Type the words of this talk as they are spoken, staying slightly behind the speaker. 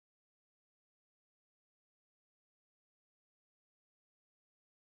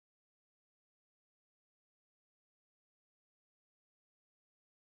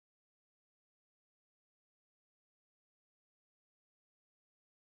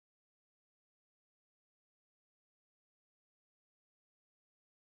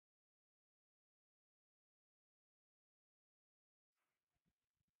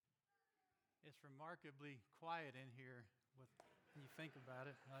It's remarkably quiet in here when you think about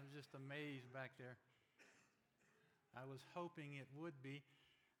it. I was just amazed back there. I was hoping it would be,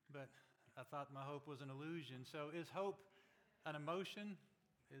 but I thought my hope was an illusion. So is hope an emotion?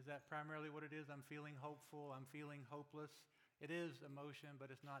 Is that primarily what it is? I'm feeling hopeful. I'm feeling hopeless. It is emotion, but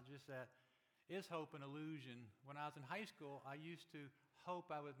it's not just that. Is hope an illusion? When I was in high school, I used to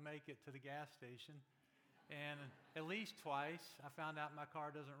hope I would make it to the gas station. And at least twice, I found out my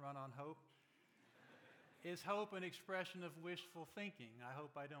car doesn't run on hope. Is hope an expression of wishful thinking? I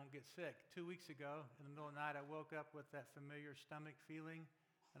hope I don't get sick. 2 weeks ago, in the middle of the night, I woke up with that familiar stomach feeling,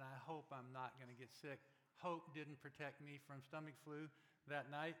 and I hope I'm not going to get sick. Hope didn't protect me from stomach flu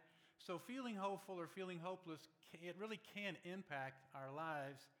that night. So feeling hopeful or feeling hopeless, it really can impact our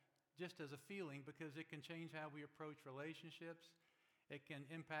lives just as a feeling, because it can change how we approach relationships. It can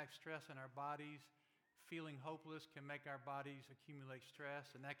impact stress in our bodies. Feeling hopeless can make our bodies accumulate stress,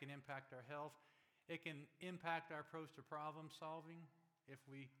 and that can impact our health. It can impact our approach to problem solving. If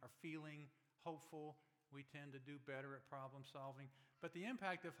we are feeling hopeful, we tend to do better at problem solving. But the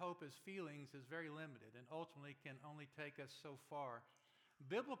impact of hope as feelings is very limited and ultimately can only take us so far.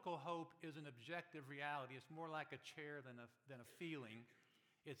 Biblical hope is an objective reality. It's more like a chair than a feeling.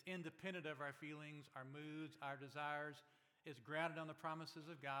 It's independent of our feelings, our moods, our desires. It's grounded on the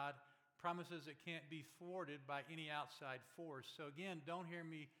promises of God, promises that can't be thwarted by any outside force. So again, don't hear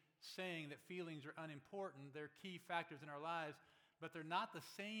me saying that feelings are unimportant. They're key factors in our lives, but they're not the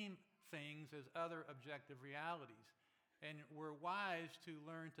same things as other objective realities. And we're wise to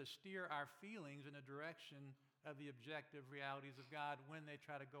learn to steer our feelings in the direction of the objective realities of God when they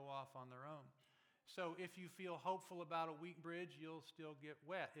try to go off on their own. So if you feel hopeful about a weak bridge, you'll still get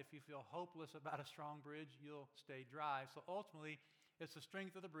wet. If you feel hopeless about a strong bridge, you'll stay dry. So ultimately, it's the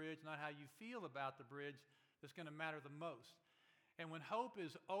strength of the bridge, not how you feel about the bridge, that's going to matter the most. And when hope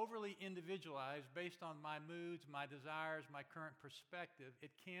is overly individualized based on my moods, my desires, my current perspective, it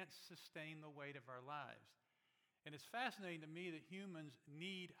can't sustain the weight of our lives. And it's fascinating to me that humans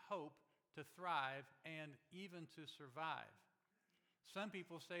need hope to thrive and even to survive. Some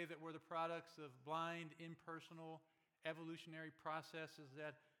people say that we're the products of blind, impersonal, evolutionary processes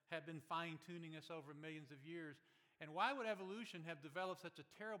that have been fine-tuning us over millions of years. And why would evolution have developed such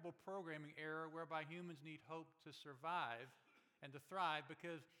a terrible programming error whereby humans need hope to survive and to thrive?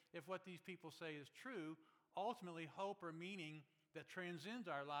 Because if what these people say is true, ultimately hope or meaning that transcends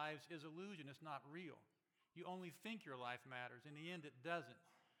our lives is illusion. It's not real. You only think your life matters. In the end, it doesn't.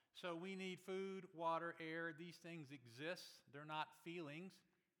 So we need food, water, air. These things exist. They're not feelings.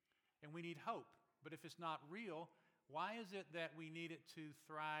 And we need hope. But if it's not real, why is it that we need it to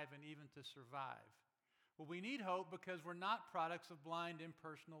thrive and even to survive? Well, we need hope because we're not products of blind,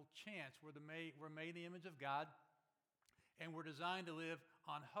 impersonal chance. We're made in the image of God, and we're designed to live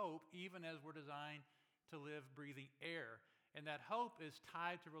on hope, even as we're designed to live breathing air. And that hope is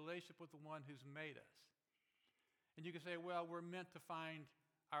tied to relationship with the one who's made us. And you can say, well, we're meant to find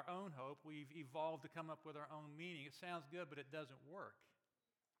our own hope. We've evolved to come up with our own meaning. It sounds good, but it doesn't work.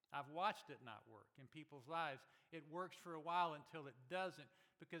 I've watched it not work in people's lives. It works for a while until it doesn't,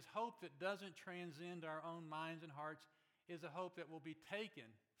 because hope that doesn't transcend our own minds and hearts is a hope that will be taken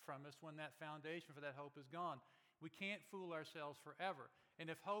from us when that foundation for that hope is gone. We can't fool ourselves forever. And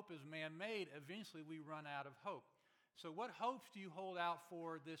if hope is man-made, eventually we run out of hope. So what hopes do you hold out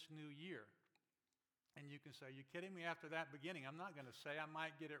for this new year? And you can say, are you kidding me after that beginning? I'm not going to say, I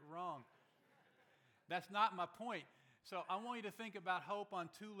might get it wrong. That's not my point. So I want you to think about hope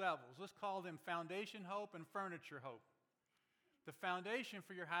on two levels. Let's call them foundation hope and furniture hope. The foundation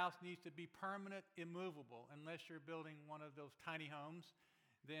for your house needs to be permanent, immovable, unless you're building one of those tiny homes.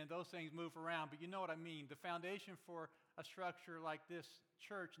 Then those things move around. But you know what I mean. The foundation for a structure like this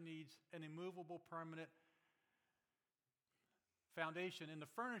church needs an immovable, permanent foundation. In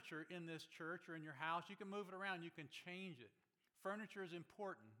the furniture in this church or in your house, you can move it around. You can change it. Furniture is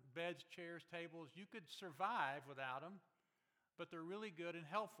important. Beds, chairs, tables. You could survive without them, but they're really good and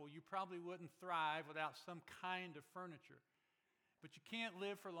helpful. You probably wouldn't thrive without some kind of furniture. But you can't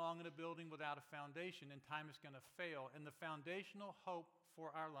live for long in a building without a foundation, and time is going to fail. And the foundational hope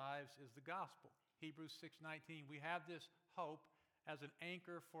for our lives is the gospel. Hebrews 6:19. We have this hope as an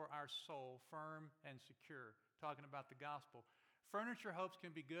anchor for our soul, firm and secure, talking about the gospel. Furniture hopes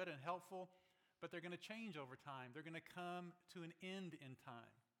can be good and helpful, but they're going to change over time. They're going to come to an end in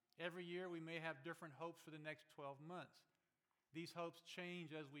time. Every year we may have different hopes for the next 12 months. These hopes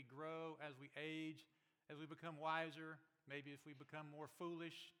change as we grow, as we age, as we become wiser. Maybe if we become more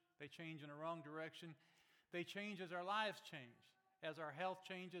foolish, they change in the wrong direction. They change as our lives change. As our health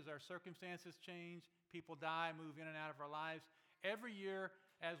changes, our circumstances change. People die, move in and out of our lives. Every year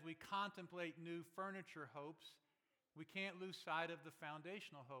as we contemplate new furniture hopes, we can't lose sight of the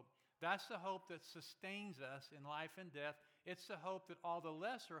foundational hope. That's the hope that sustains us in life and death. It's the hope that all the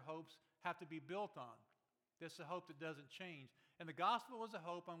lesser hopes have to be built on. It's the hope that doesn't change. And the gospel is a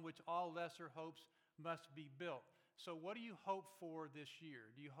hope on which all lesser hopes must be built. So what do you hope for this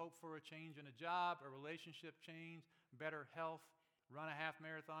year? Do you hope for a change in a job, a relationship change, better health, run a half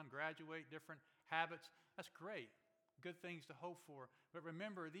marathon, graduate, different habits? That's great. Good things to hope for. But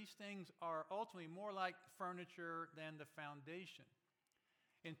remember, these things are ultimately more like furniture than the foundation.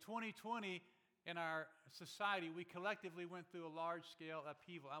 In 2020, in our society, we collectively went through a large-scale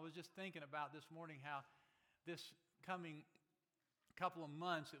upheaval. I was just thinking about this morning how this coming couple of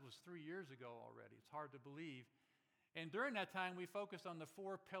months, it was 3 years ago already. It's hard to believe. And during that time, we focused on the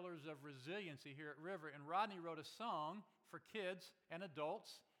 4 pillars of resiliency here at River. And Rodney wrote a song for kids and adults,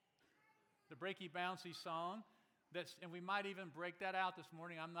 the Breaky Bouncy song, and we might even break that out this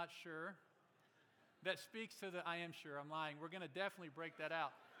morning, I'm not sure, that speaks to I am sure, I'm lying. We're going to definitely break that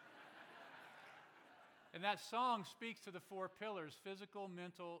out. And that song speaks to the 4 pillars, physical,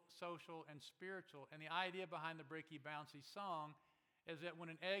 mental, social, and spiritual. And the idea behind the Breaky Bouncy song is that when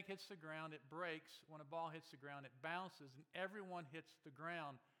an egg hits the ground, it breaks. When a ball hits the ground, it bounces, and everyone hits the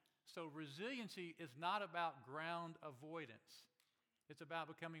ground. So resiliency is not about ground avoidance. It's about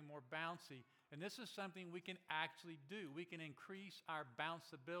becoming more bouncy. And this is something we can actually do. We can increase our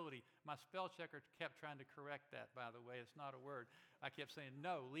bounceability. My spell checker kept trying to correct that, by the way. It's not a word. I kept saying,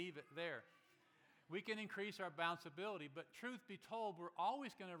 no, leave it there. We can increase our bounceability, but truth be told, we're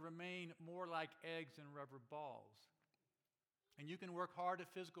always going to remain more like eggs than rubber balls. And you can work hard at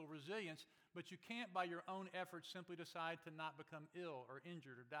physical resilience, but you can't by your own efforts simply decide to not become ill or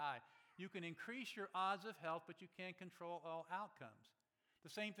injured or die. You can increase your odds of health, but you can't control all outcomes. The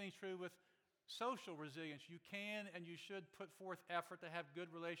same thing's true with social resilience. You can and you should put forth effort to have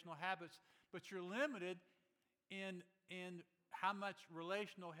good relational habits, but you're limited in how much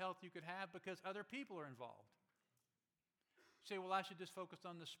relational health you could have because other people are involved. You say, well, I should just focus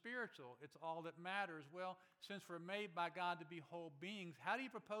on the spiritual. It's all that matters. Well, since we're made by God to be whole beings, how do you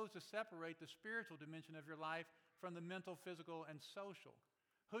propose to separate the spiritual dimension of your life from the mental, physical, and social?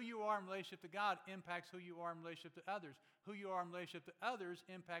 Who you are in relationship to God impacts who you are in relationship to others. Who you are in relationship to others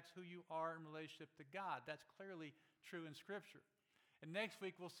impacts who you are in relationship to God. That's clearly true in Scripture. And next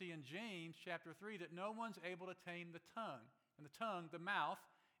week we'll see in James chapter 3 that no one's able to tame the tongue. And the tongue, the mouth,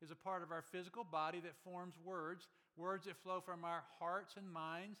 is a part of our physical body that forms words that flow from our hearts and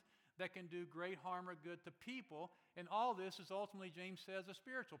minds that can do great harm or good to people. And all this is ultimately, James says, a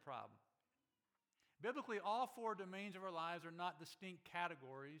spiritual problem. Biblically, all 4 domains of our lives are not distinct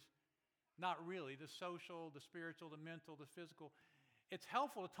categories, not really, the social, the spiritual, the mental, the physical. It's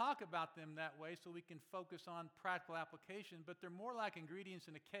helpful to talk about them that way so we can focus on practical application, but they're more like ingredients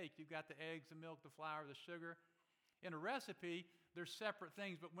in a cake. You've got the eggs, the milk, the flour, the sugar. In a recipe, they're separate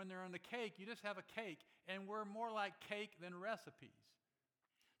things, but when they're in the cake, you just have a cake, and we're more like cake than recipes.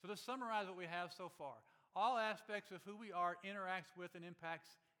 So to summarize what we have so far, all aspects of who we are interacts with and impacts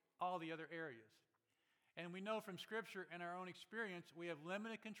all the other areas. And we know from Scripture and our own experience, we have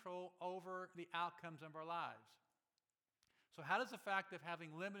limited control over the outcomes of our lives. So how does the fact of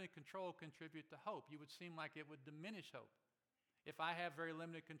having limited control contribute to hope? You would seem like it would diminish hope. If I have very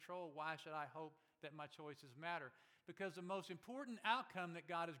limited control, why should I hope that my choices matter? Because the most important outcome that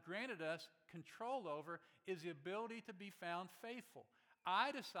God has granted us control over is the ability to be found faithful.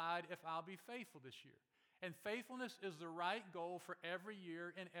 I decide if I'll be faithful this year. And faithfulness is the right goal for every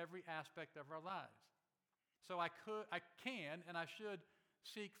year in every aspect of our lives. So I can and I should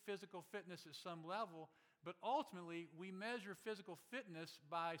seek physical fitness at some level, but ultimately we measure physical fitness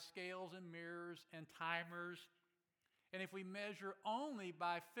by scales and mirrors and timers. And if we measure only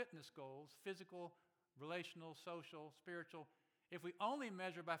by fitness goals, physical, relational, social, spiritual, if we only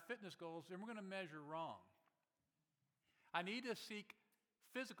measure by fitness goals, then we're going to measure wrong. I need to seek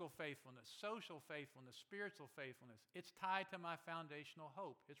physical faithfulness, social faithfulness, spiritual faithfulness. It's tied to my foundational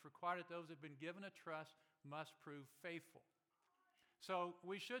hope. It's required that those who have been given a trust must prove faithful. So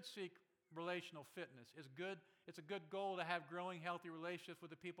we should seek relational fitness. It's a good goal to have growing, healthy relationships with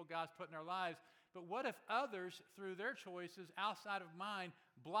the people God's put in our lives. But what if others, through their choices outside of mine,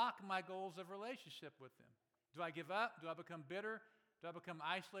 block my goals of relationship with them? Do I give up? Do I become bitter? Do I become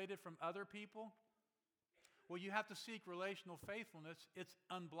isolated from other people? Well, you have to seek relational faithfulness. It's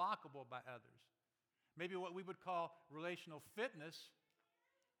unblockable by others. Maybe what we would call relational fitness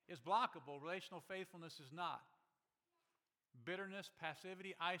is blockable. Relational faithfulness is not. Bitterness,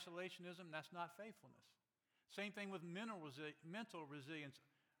 passivity, isolationism, that's not faithfulness. Same thing with mental resilience.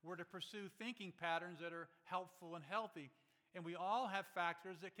 We're to pursue thinking patterns that are helpful and healthy. And we all have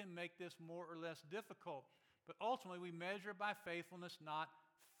factors that can make this more or less difficult. But ultimately, we measure by faithfulness, not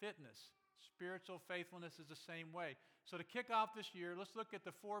fitness. Spiritual faithfulness is the same way. So to kick off this year, let's look at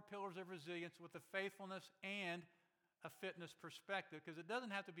the 4 pillars of resilience with a faithfulness and a fitness perspective, because it doesn't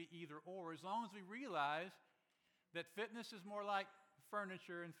have to be either or, as long as we realize that fitness is more like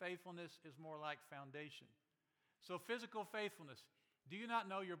furniture and faithfulness is more like foundation. So physical faithfulness. Do you not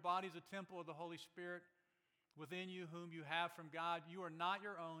know your body is a temple of the Holy Spirit within you, whom you have from God? You are not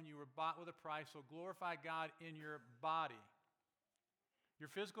your own. You were bought with a price, so glorify God in your body. Your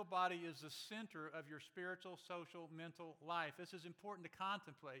physical body is the center of your spiritual, social, mental life. This is important to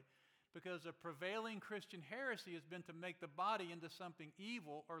contemplate because a prevailing Christian heresy has been to make the body into something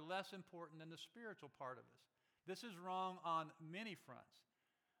evil or less important than the spiritual part of us. This is wrong on many fronts.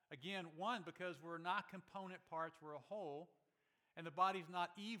 Again, one, because we're not component parts, we're a whole, and the body's not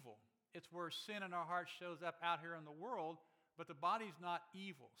evil. It's where sin in our hearts shows up out here in the world, but the body's not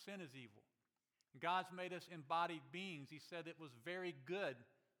evil. Sin is evil. God's made us embodied beings. He said it was very good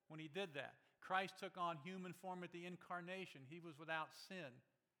when He did that. Christ took on human form at the incarnation. He was without sin.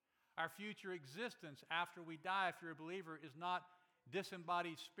 Our future existence after we die, if you're a believer, is not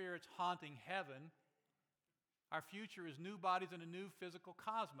disembodied spirits haunting heaven. Our future is new bodies in a new physical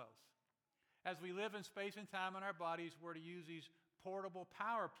cosmos. As we live in space and time in our bodies, we're to use these portable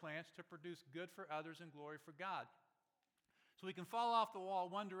power plants to produce good for others and glory for God. So we can fall off the wall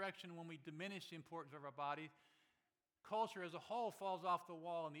one direction when we diminish the importance of our body. Culture as a whole falls off the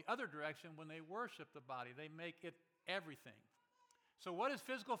wall in the other direction when they worship the body. They make it everything. So what does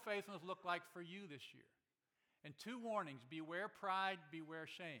physical faithfulness look like for you this year? And 2 warnings: beware pride, beware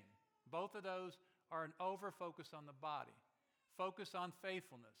shame. Both of those are an over-focus on the body. Focus on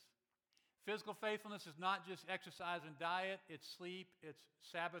faithfulness. Physical faithfulness is not just exercise and diet. It's sleep, it's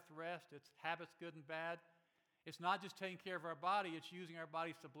Sabbath rest, it's habits good and bad. It's not just taking care of our body, it's using our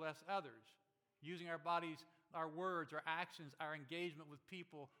bodies to bless others. Using our bodies, our words, our actions, our engagement with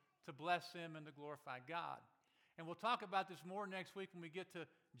people to bless them and to glorify God. And we'll talk about this more next week when we get to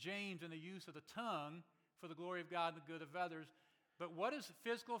James and the use of the tongue for the glory of God and the good of others. But what does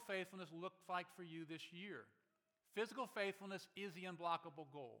physical faithfulness look like for you this year? Physical faithfulness is the unblockable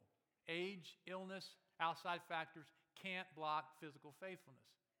goal. Age, illness, outside factors can't block physical faithfulness.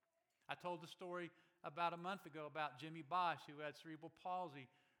 I told the story about a month ago about Jimmy Bosch, who had cerebral palsy,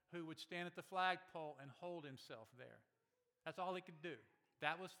 who would stand at the flagpole and hold himself there. That's all he could do.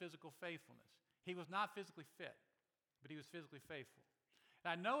 That was physical faithfulness. He was not physically fit, but he was physically faithful.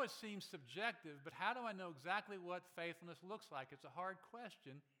 And I know it seems subjective, but how do I know exactly what faithfulness looks like? It's a hard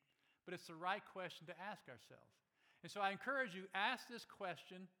question, but it's the right question to ask ourselves. And so I encourage you, ask this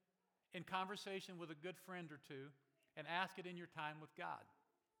question in conversation with a good friend or two, and ask it in your time with God.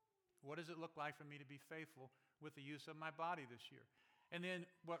 What does it look like for me to be faithful with the use of my body this year? And then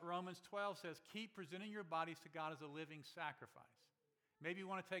what Romans 12 says, keep presenting your bodies to God as a living sacrifice. Maybe you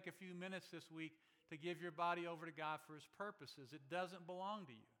want to take a few minutes this week to give your body over to God for His purposes. It doesn't belong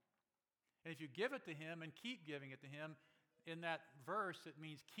to you. And if you give it to Him and keep giving it to Him, in that verse, it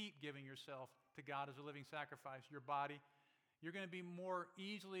means keep giving yourself to God as a living sacrifice, your body. You're going to be more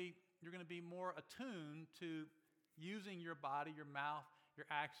attuned to using your body, your mouth, your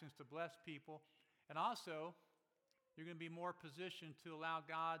actions to bless people. And also, you're going to be more positioned to allow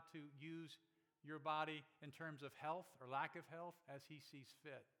God to use your body in terms of health or lack of health as He sees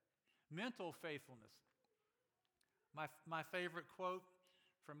fit. Mental faithfulness. My favorite quote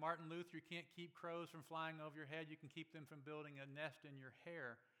from Martin Luther: you can't keep crows from flying over your head, you can keep them from building a nest in your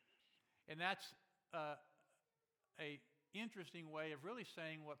hair. And that's a interesting way of really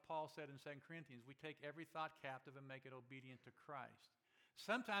saying what Paul said in 2 Corinthians. We take every thought captive and make it obedient to Christ.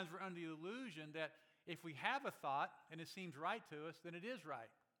 Sometimes we're under the illusion that if we have a thought and it seems right to us, then it is right.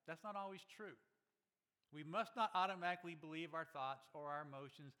 That's not always true. We must not automatically believe our thoughts or our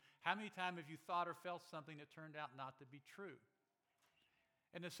emotions. How many times have you thought or felt something that turned out not to be true?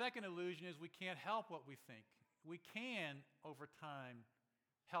 And the second illusion is we can't help what we think. We can, over time,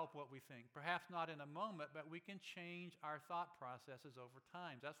 help what we think. Perhaps not in a moment, but we can change our thought processes over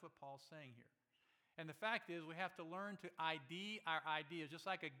time. That's what Paul's saying here. And the fact is, we have to learn to ID our ideas, just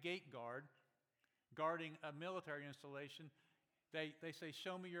like a gate guard guarding a military installation. They say,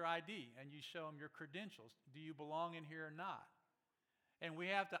 show me your ID, and you show them your credentials. Do you belong in here or not? And we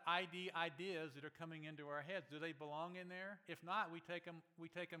have to ID ideas that are coming into our heads. Do they belong in there? If not, we take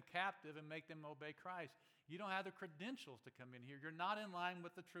them captive and make them obey Christ. You don't have the credentials to come in here. You're not in line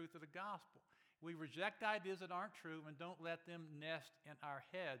with the truth of the gospel. We reject ideas that aren't true and don't let them nest in our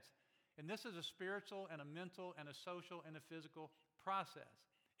heads. And this is a spiritual and a mental and a social and a physical process.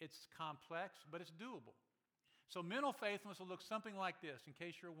 It's complex, but it's doable. So mental faithfulness will look something like this, in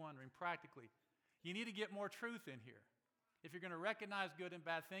case you're wondering, practically. You need to get more truth in here. If you're going to recognize good and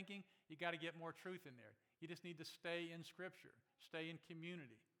bad thinking, you got to get more truth in there. You just need to stay in Scripture, stay in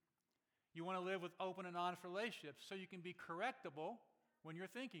community. You want to live with open and honest relationships so you can be correctable when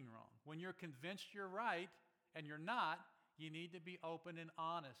you're thinking wrong. When you're convinced you're right and you're not, you need to be open and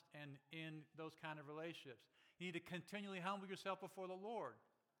honest and in those kind of relationships. You need to continually humble yourself before the Lord.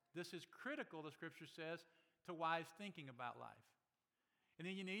 This is critical, the Scripture says, to wise thinking about life. And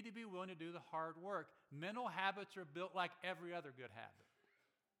then you need to be willing to do the hard work. Mental habits are built like every other good habit.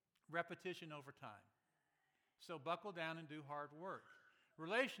 Repetition over time. So buckle down and do hard work.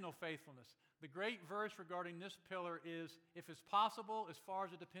 Relational faithfulness. The great verse regarding this pillar is, if it's possible, as far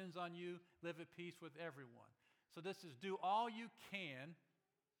as it depends on you, live at peace with everyone. So this is do all you can,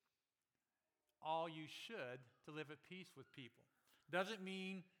 all you should, to live at peace with people. Doesn't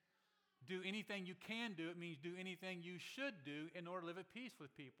mean do anything you can do. It means do anything you should do in order to live at peace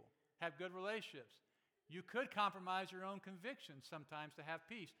with people. Have good relationships. You could compromise your own convictions sometimes to have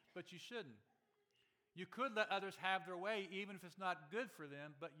peace, but you shouldn't. You could let others have their way even if it's not good for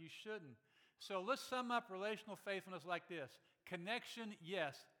them, but you shouldn't. So let's sum up relational faithfulness like this. Connection,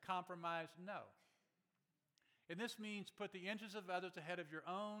 yes. Compromise, no. And this means put the interests of others ahead of your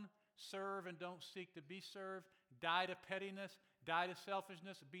own. Serve and don't seek to be served. Die to pettiness. Die to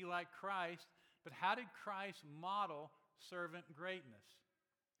selfishness. Be like Christ. But how did Christ model servant greatness?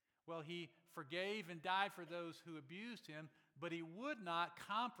 Well, he forgave and died for those who abused him, but he would not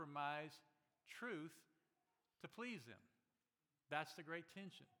compromise truth to please them. That's the great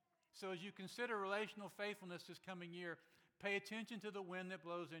tension. So as you consider relational faithfulness this coming year, pay attention to the wind that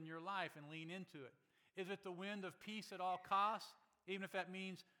blows in your life and lean into it. Is it the wind of peace at all costs, even if that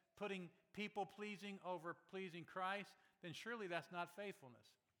means putting people-pleasing over pleasing Christ? Then surely that's not faithfulness.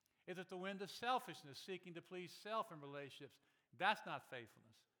 Is it the wind of selfishness, seeking to please self in relationships? That's not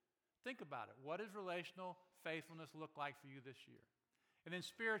faithfulness. Think about it. What does relational faithfulness look like for you this year? And then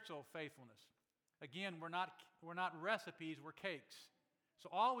spiritual faithfulness. Again, we're not recipes, we're cakes. So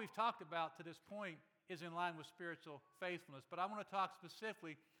all we've talked about to this point is in line with spiritual faithfulness. But I want to talk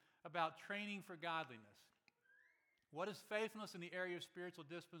specifically about training for godliness. What does faithfulness in the area of spiritual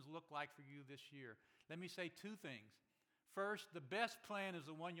disciplines look like for you this year? Let me say two things. First, the best plan is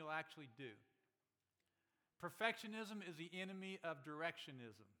the one you'll actually do. Perfectionism is the enemy of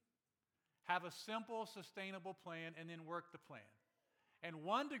directionism. Have a simple, sustainable plan and then work the plan. And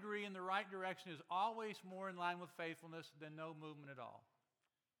 1 degree in the right direction is always more in line with faithfulness than no movement at all.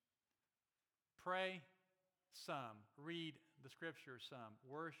 Pray some, read the Scripture some,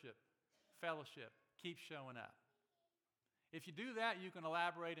 worship, fellowship, keep showing up. If you do that, you can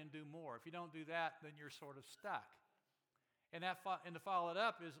elaborate and do more. If you don't do that, then you're sort of stuck. And to follow it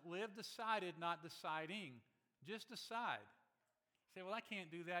up is live decided, not deciding. Just decide. You say, well, I can't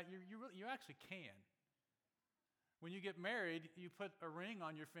do that. You actually can. When you get married, you put a ring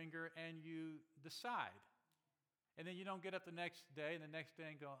on your finger and you decide. And then you don't get up the next day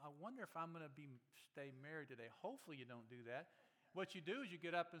and go, I wonder if I'm going to stay married today. Hopefully you don't do that. What you do is you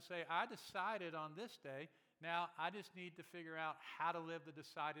get up and say, I decided on this day. Now I just need to figure out how to live the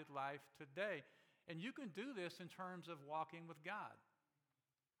decided life today. And you can do this in terms of walking with God.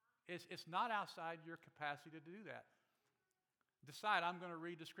 It's not outside your capacity to do that. Decide, I'm going to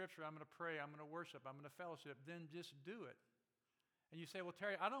read the Scripture, I'm going to pray, I'm going to worship, I'm going to fellowship. Then just do it. And you say, well,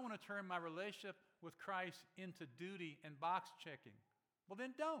 Terry, I don't want to turn my relationship with Christ into duty and box checking. Well,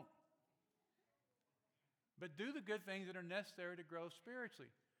 then don't. But do the good things that are necessary to grow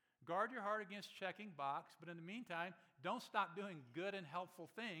spiritually. Guard your heart against checking box, but in the meantime, don't stop doing good and helpful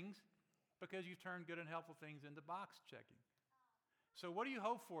things because you've turned good and helpful things into box checking. So what do you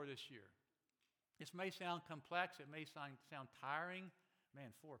hope for this year? This may sound complex. It may sound tiring. Man,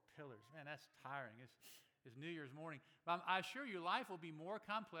 4 pillars. Man, that's tiring. It's New Year's morning. But I assure you, life will be more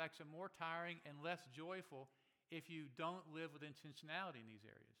complex and more tiring and less joyful if you don't live with intentionality in these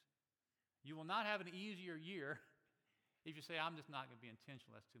areas. You will not have an easier year if you say, I'm just not going to be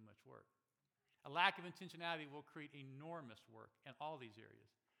intentional. That's too much work. A lack of intentionality will create enormous work in all these areas.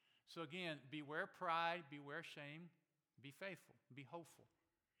 So again, beware pride, beware shame, be faithful, be hopeful.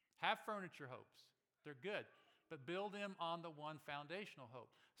 Have furniture hopes. They're good, but build them on the one foundational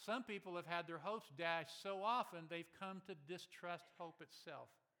hope. Some people have had their hopes dashed so often they've come to distrust hope itself.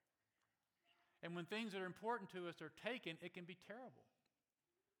 And when things that are important to us are taken, it can be terrible.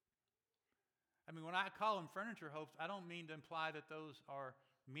 I mean, when I call them furniture hopes, I don't mean to imply that those are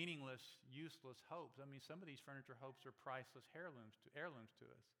meaningless, useless hopes. I mean, some of these furniture hopes are priceless heirlooms to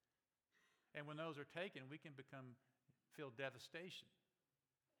us. And when those are taken, we can feel devastation.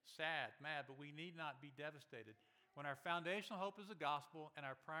 sad, mad, but we need not be devastated. When our foundational hope is the gospel and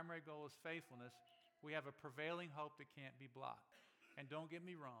our primary goal is faithfulness, we have a prevailing hope that can't be blocked. And don't get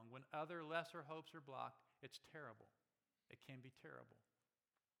me wrong, when other lesser hopes are blocked, it's terrible. It can be terrible.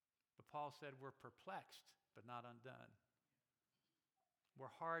 But Paul said we're perplexed, but not undone.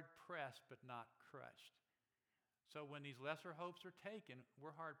 We're hard pressed, but not crushed. So when these lesser hopes are taken,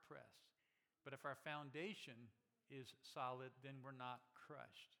 we're hard pressed. But if our foundation is solid, then we're not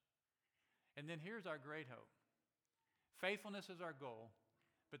crushed. And then here's our great hope. Faithfulness is our goal,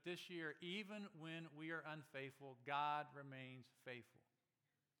 but this year, even when we are unfaithful, God remains faithful.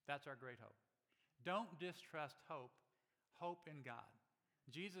 That's our great hope. Don't distrust hope. Hope in God.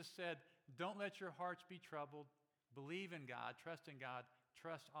 Jesus said, don't let your hearts be troubled. Believe in God. Trust in God.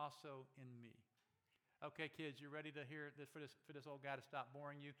 Trust also in me. Okay, kids, you ready to hear this for this old guy to stop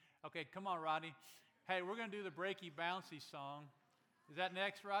boring you? Okay, come on, Rodney. Hey, we're going to do the breaky bouncy song. Is that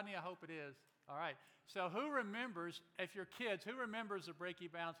next, Rodney? I hope it is. All right. So who remembers, if you're kids, who remembers the breaky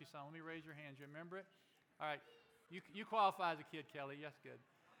bouncy song? Let me raise your hands. You remember it? All right. You qualify as a kid, Kelly. Yes, good.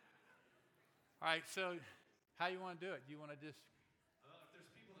 All right. So how you want to do it? Do you want to just... If there's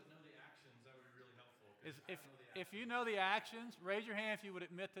people that know the actions, that would be really helpful. If you know the actions, raise your hand if you would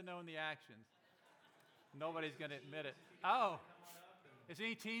admit to knowing the actions. Nobody's going to admit it. Oh. Is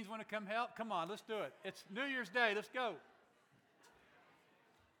any teens want to come help? Come on, let's do it. It's New Year's Day. Let's go.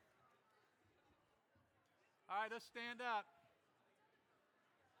 All right, let's stand up.